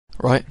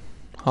Right,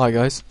 hi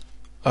guys.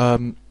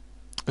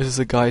 This is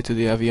a guide to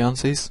the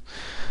Aviansies.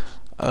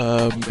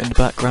 In the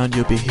background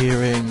you'll be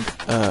hearing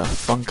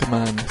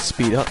Funkerman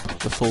speed up,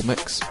 the full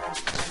mix.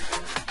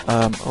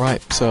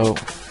 Right, so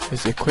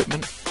here's the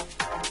equipment.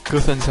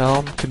 Guthen's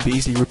helm can be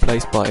easily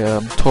replaced by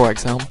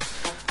Thorax helm.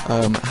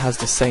 It has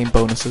the same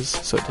bonuses,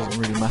 so it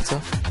doesn't really matter.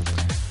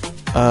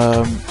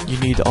 You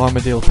need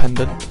Armadillo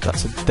pendant,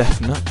 that's a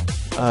definite,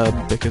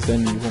 because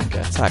then you won't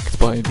get attacked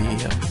by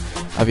the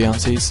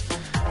Aviansies.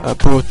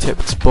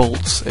 Broad-tipped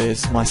bolts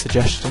is my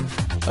suggestion,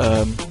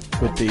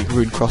 with the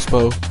rune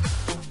crossbow.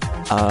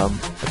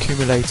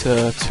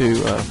 Accumulator to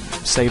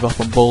save up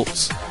on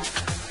bolts.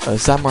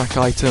 Zamrak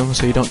item,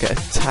 so you don't get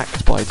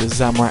attacked by the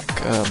Zamrak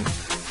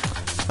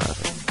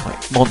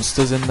like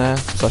monsters in there,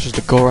 such as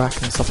the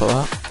Gorak and stuff like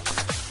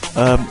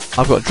that.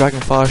 I've got a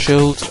Dragonfire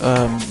shield.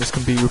 This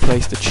can be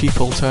replaced. The cheap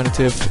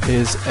alternative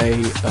is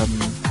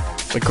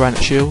a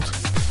granite shield,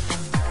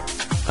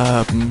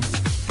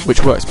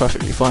 which works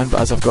perfectly fine, but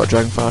as I've got a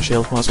Dragonfire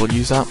shield, might as well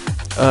use that.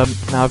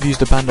 Now I've used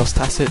the Bandos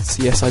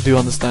Tacits. Yes, I do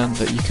understand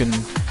that you can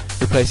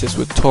replace this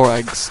with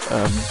Torag's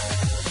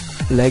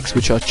legs,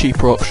 which are a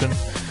cheaper option,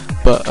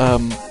 but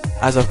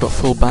as I've got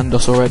full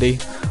Bandos already,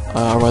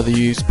 I'd rather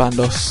use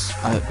Bandos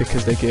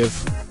because they give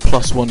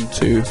 +1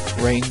 to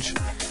range.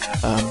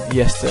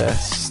 Yes, the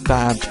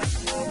stab,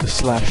 the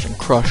slash and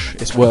crush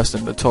is worse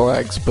than the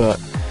Torags, but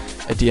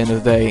at the end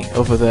of the day,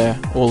 over there,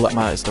 all that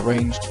matters is the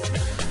range.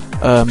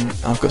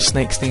 I've got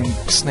snakeskin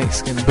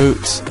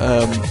boots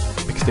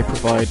because they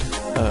provide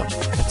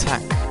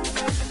attack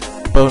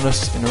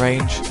bonus in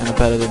range and are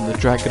better than the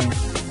dragon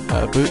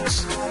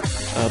boots.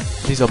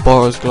 These are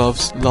Boros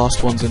gloves,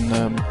 last ones in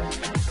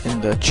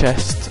the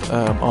chest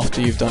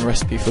after you've done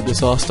Recipe for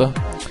Disaster,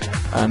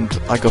 and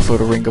I go for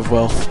the Ring of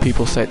Wealth.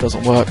 People say it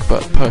doesn't work,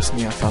 but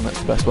personally I found that's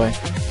the best way.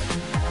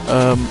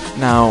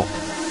 Now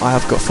I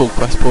have got full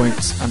quest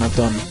points and I've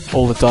done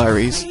all the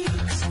diaries.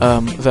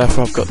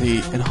 Therefore I've got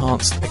the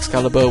enhanced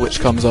Excalibur, which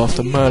comes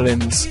after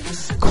Merlin's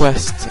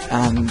quest,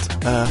 and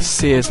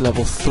Seers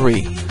level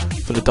 3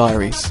 for the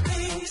diaries.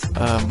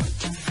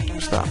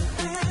 What's that?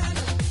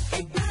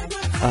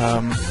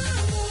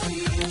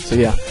 So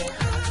yeah,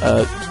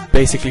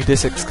 basically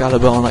this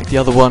Excalibur, unlike the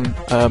other one,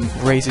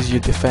 raises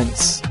your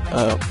defense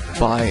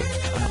by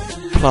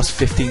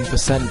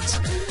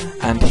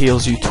 +15% and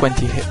heals you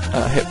 20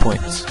 hit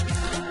points.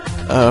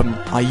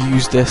 I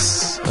use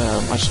this,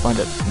 I just find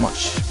it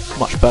much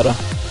better.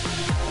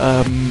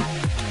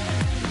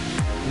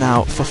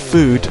 Now for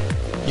food,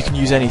 you can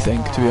use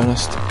anything, to be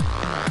honest.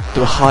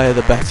 The higher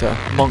the better.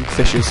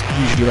 Monkfish is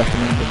usually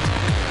recommended.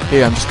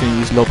 Here I'm just going to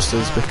use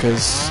lobsters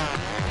because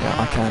yeah,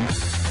 I can.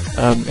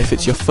 If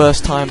it's your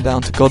first time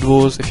down to God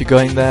Wars, if you're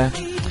going there,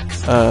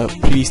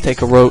 please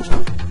take a rope,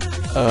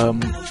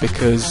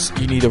 because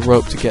you need a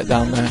rope to get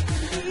down there.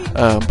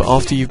 But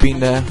after you've been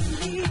there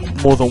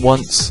more than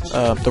once,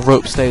 the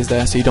rope stays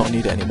there, so you don't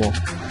need it anymore.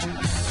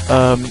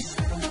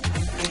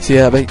 So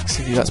yeah,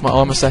 basically that's my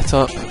armor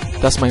setup.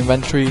 That's my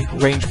inventory.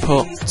 Range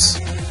pots,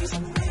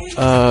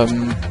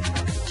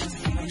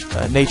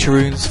 nature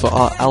runes for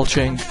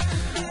alching,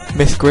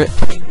 myth grip,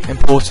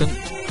 important.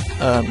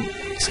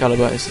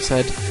 Excalibur, as I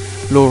said,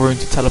 lore rune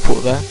to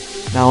teleport there.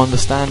 Now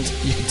understand,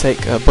 you can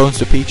take bones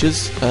to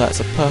peaches. That's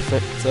a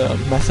perfect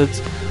method,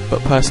 but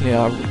personally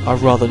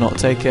I'd rather not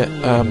take it,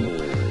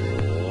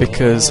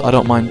 because I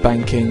don't mind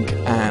banking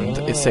and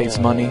it saves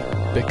money,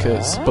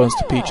 because bones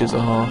to peaches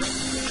are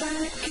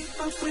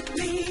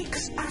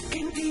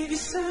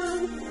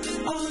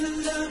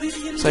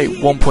say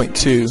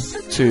 1.2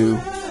 to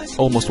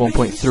almost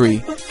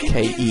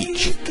 1.3k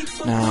each.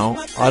 Now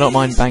I don't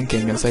mind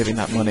banking and saving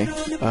that money.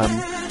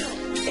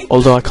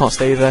 Although I can't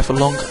stay there for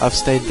long, I've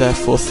stayed there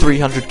for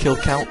 300 kill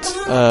count,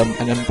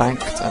 and then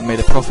banked and made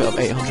a profit of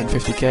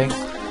 850k,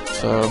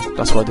 so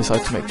that's why I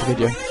decided to make the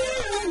video.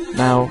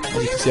 Now,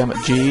 as you can see, I'm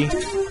at GE,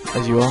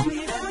 as you are,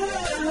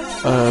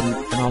 and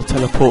I'll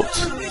teleport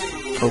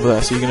over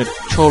there. So you're going to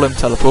troll him,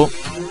 teleport,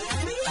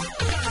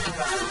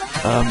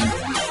 and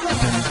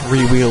then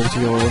re-wield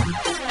your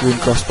rune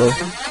crossbow.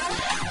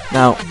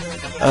 Now,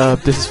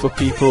 this is for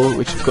people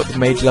which have got the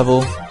mage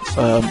level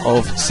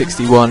of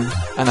 61,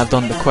 and I've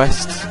done the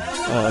quest,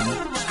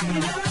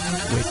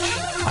 which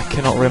I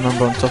cannot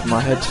remember on top of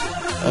my head,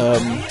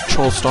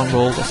 Troll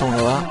Stronghold or something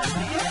like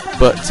that,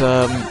 but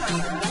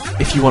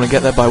if you want to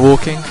get there by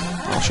walking,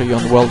 I'll show you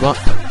on the world map.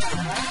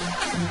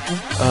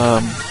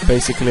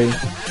 Basically,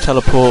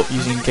 teleport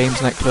using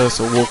Games Necklace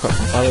or walk up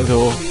from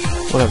Falador,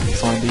 whatever you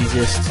find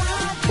easiest,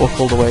 walk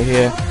all the way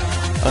here.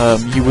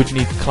 You would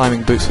need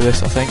climbing boots for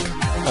this, I think.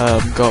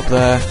 Go up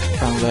there,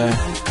 down there,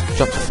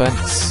 jump the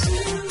fence,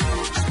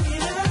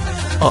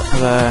 up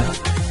there,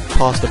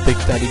 past the big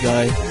daddy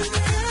guy,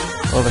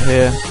 over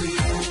here,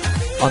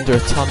 under a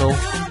tunnel,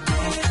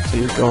 so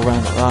you go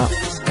around like that,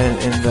 and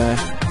in there,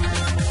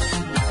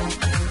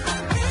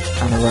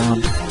 and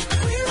around.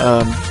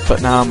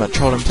 But now I'm at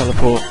Troll and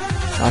Teleport.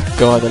 I can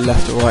go either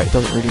left or right, it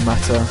doesn't really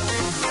matter,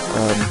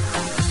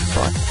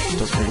 but it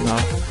doesn't really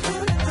matter.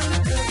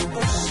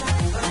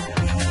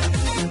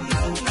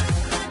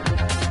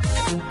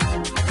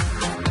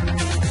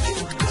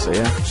 So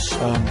yeah,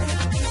 on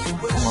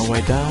my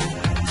way down.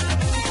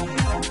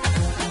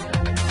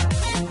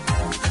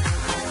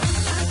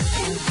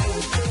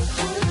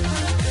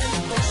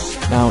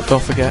 Now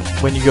don't forget,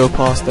 when you go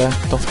past there,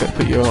 don't forget to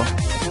put your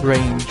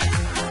range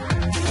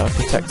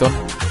protect on.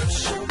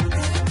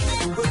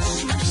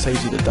 Just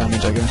saves you the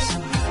damage, I guess.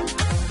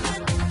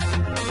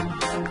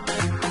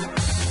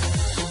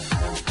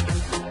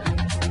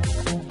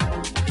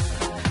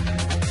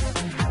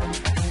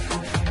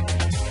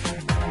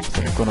 I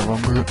think I've gone the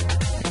wrong route.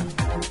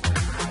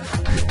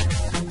 Yeah.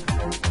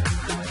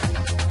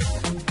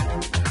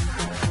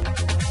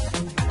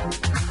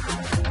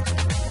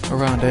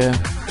 Around here,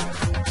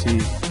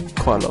 see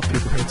quite a lot of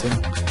people hitting,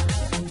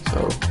 so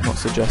not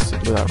suggested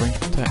without range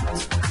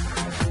protect.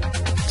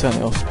 Turn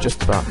it off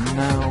just about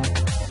now.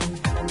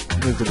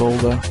 Move the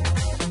boulder.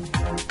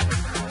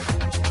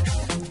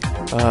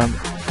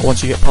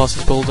 Once you get past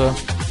this boulder,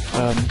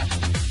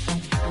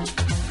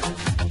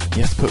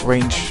 you have to put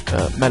range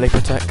melee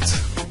protect.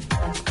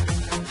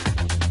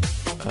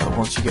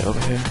 Once you get over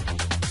here,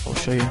 I'll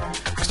show you.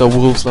 Because our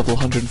wolves level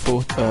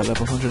 140,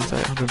 level 130,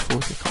 140,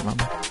 I can't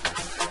remember.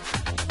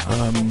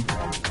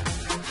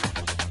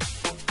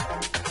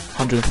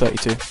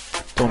 132.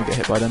 Don't want to get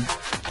hit by them.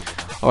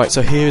 Alright,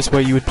 so here's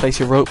where you would place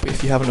your rope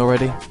if you haven't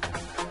already.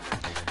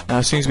 Now,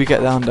 as soon as we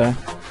get down there,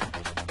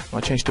 I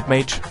change to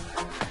mage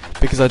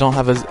because I don't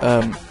have a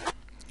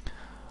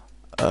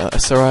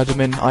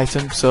Saradamin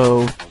item,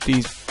 so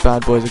these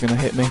bad boys are going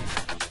to hit me.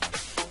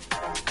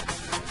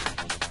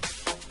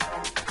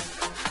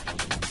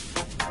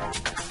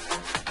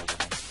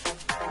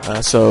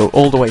 So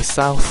all the way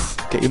south,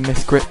 get your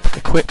myth grip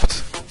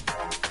equipped,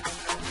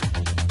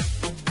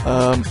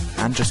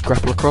 and just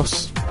grapple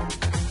across.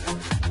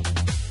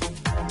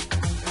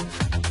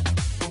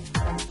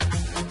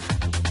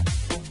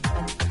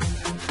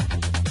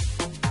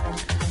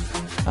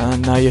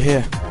 And now you're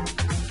here.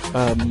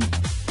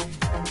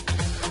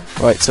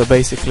 Right, so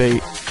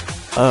basically,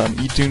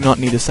 you do not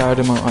need a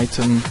Saradamon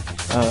item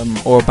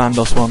or a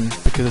Bandos one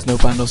because there's no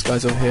Bandos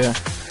guys over here,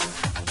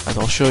 as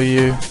I'll show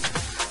you.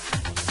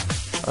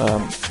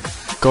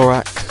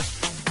 Gorak,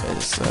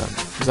 there's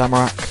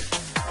Zamorak,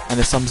 and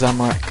there's some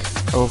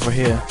Zamorak over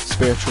here.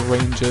 Spiritual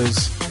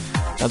Rangers.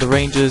 Now the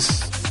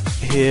Rangers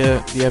here,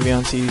 the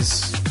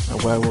Aviansies, a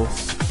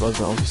werewolf,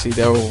 Bloodvelvet, you see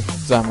they're all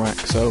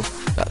Zamorak, so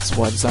that's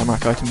why the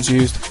Zamorak item is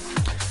used.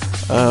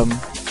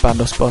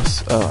 Bandos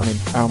bus,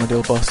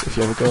 Armadillo bus if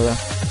you ever go there.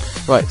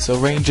 Right, so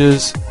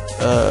Rangers,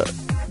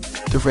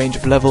 the range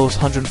of levels,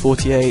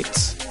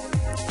 148,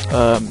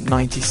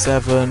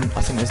 97, I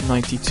think there's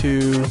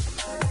 92.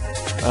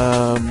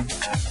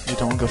 You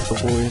don't want to go for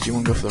the Warriors, you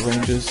want to go for the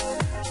Rangers.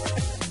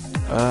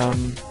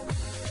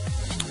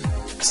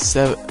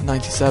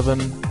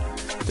 97,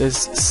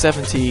 there's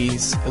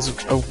 70s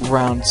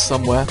around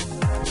somewhere,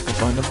 if you can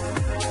find them.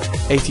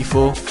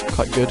 84,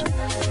 quite good.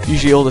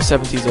 Usually all the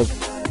 70s are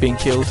being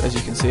killed, as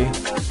you can see.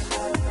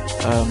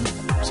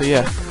 So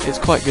yeah, it's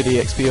quite good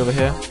EXP over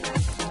here.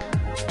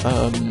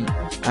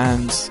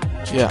 And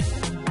yeah,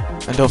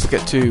 and don't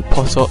forget to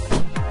pot up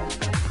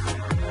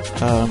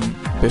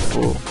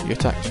before you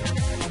attack me.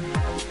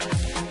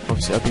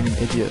 Obviously I've been an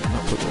idiot and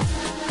not put the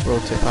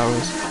rotate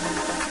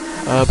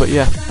arrows. But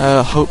yeah,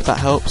 hope that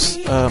helps.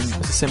 It's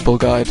a simple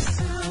guide,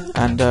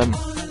 and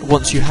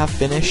once you have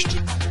finished,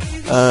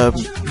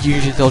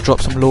 usually they'll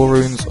drop some lore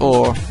runes,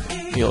 or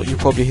you'll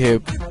probably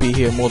be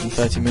here more than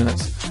 30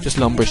 minutes. Just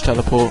Lumbridge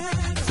teleport,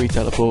 free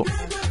teleport,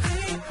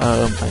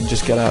 and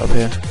just get out of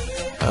here.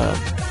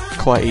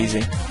 Quite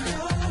easy.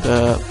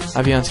 The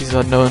Aviansies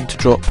are known to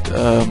drop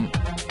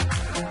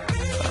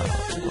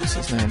what's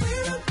his name?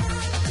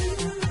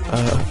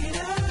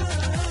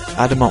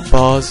 Adamant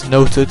bars,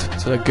 noted,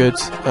 so they're good.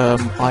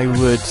 I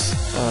would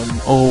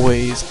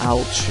always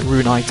ouch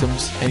rune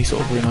items, any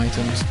sort of rune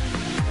items,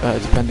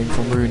 depending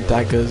from rune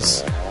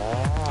daggers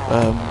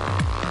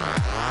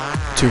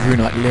to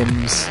runite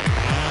limbs,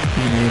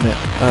 you name it.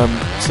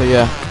 So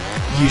yeah,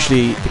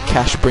 usually the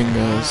cash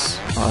bringers,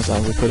 as I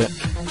would put it,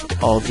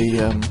 are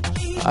the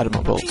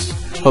adamant bolts.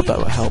 Hope that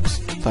helps.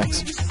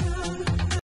 Thanks.